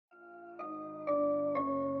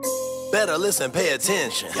Better listen, pay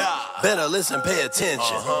attention. Better listen, pay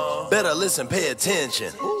attention. Better listen, pay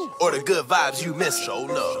attention. Or the good vibes you miss.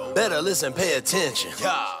 Better listen, pay attention.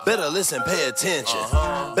 Better listen, pay attention.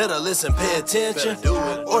 Better listen, pay attention.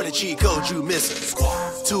 Or the cheat code you missing.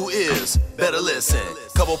 2 ears, better listen.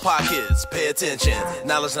 Couple pockets, pay attention.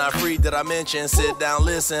 Knowledge not free that I mention. Sit down,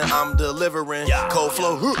 listen, I'm delivering. Cold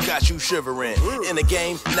flow, got you shivering. In the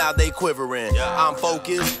game, now they quivering. I'm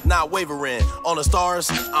focused, not wavering. On the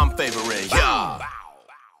stars, I'm favoring.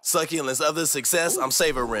 Succulence of the success, I'm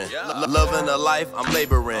savoring. Loving the life, I'm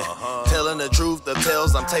laboring. Telling the truth, the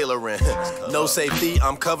tales I'm tailoring. No safety,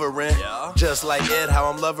 I'm covering. Just like Ed, how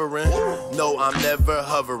I'm lovering. No, I'm never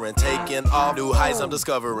hovering. Taking off new heights, I'm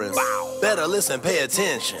discovering. Better listen, pay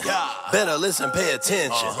attention. Better listen, pay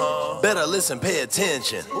attention. Better listen, pay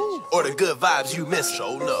attention. Or the good vibes you miss.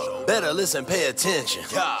 Better listen, pay attention.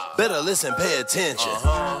 Better listen, pay attention.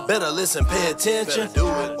 Better listen, pay attention.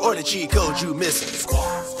 Or the cheat code you missing.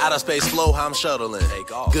 Outer space flow, how I'm shuttling.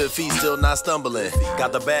 Good feet still not stumbling.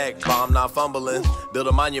 Got the bag, bomb not fumbling. Build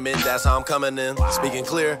a monument, that's how I'm coming in. Speaking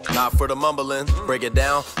clear, not for the mumbling. Break it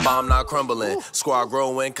down, bomb not crumbling. Squad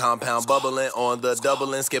growing, compound bubbling. On the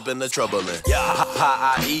doubling, skipping the troubling.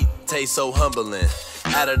 How I eat, taste so humbling.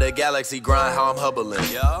 Out of the galaxy grind, how I'm hubbling.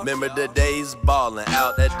 Remember the days ballin',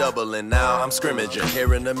 out at doubling. Now I'm scrimmaging,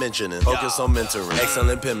 hearing the mentioning. Focus on mentoring,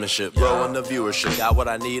 excellent penmanship, growing the viewership. Got what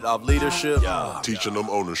I need off leadership, teaching them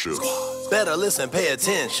ownership. Better listen, pay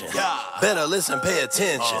attention. Better listen, pay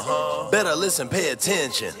attention. Better listen, pay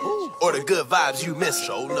attention. Or the good vibes you miss.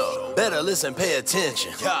 Better listen, pay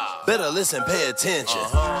attention. Better listen, pay attention.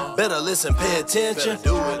 Better listen, pay attention.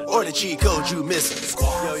 Or the cheat code you missing.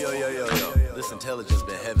 Yo. This intelligence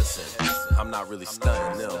been heaven sent. I'm not really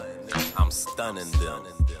stunning them. I'm stunning them.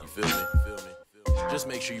 You feel me? Just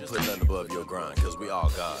make sure you put nothing above your grind, cause we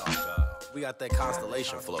all God. We got that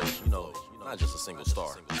constellation flow, not just a single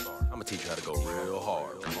star. I'ma teach you how to go real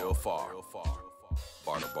hard, real far,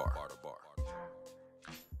 bar to bar.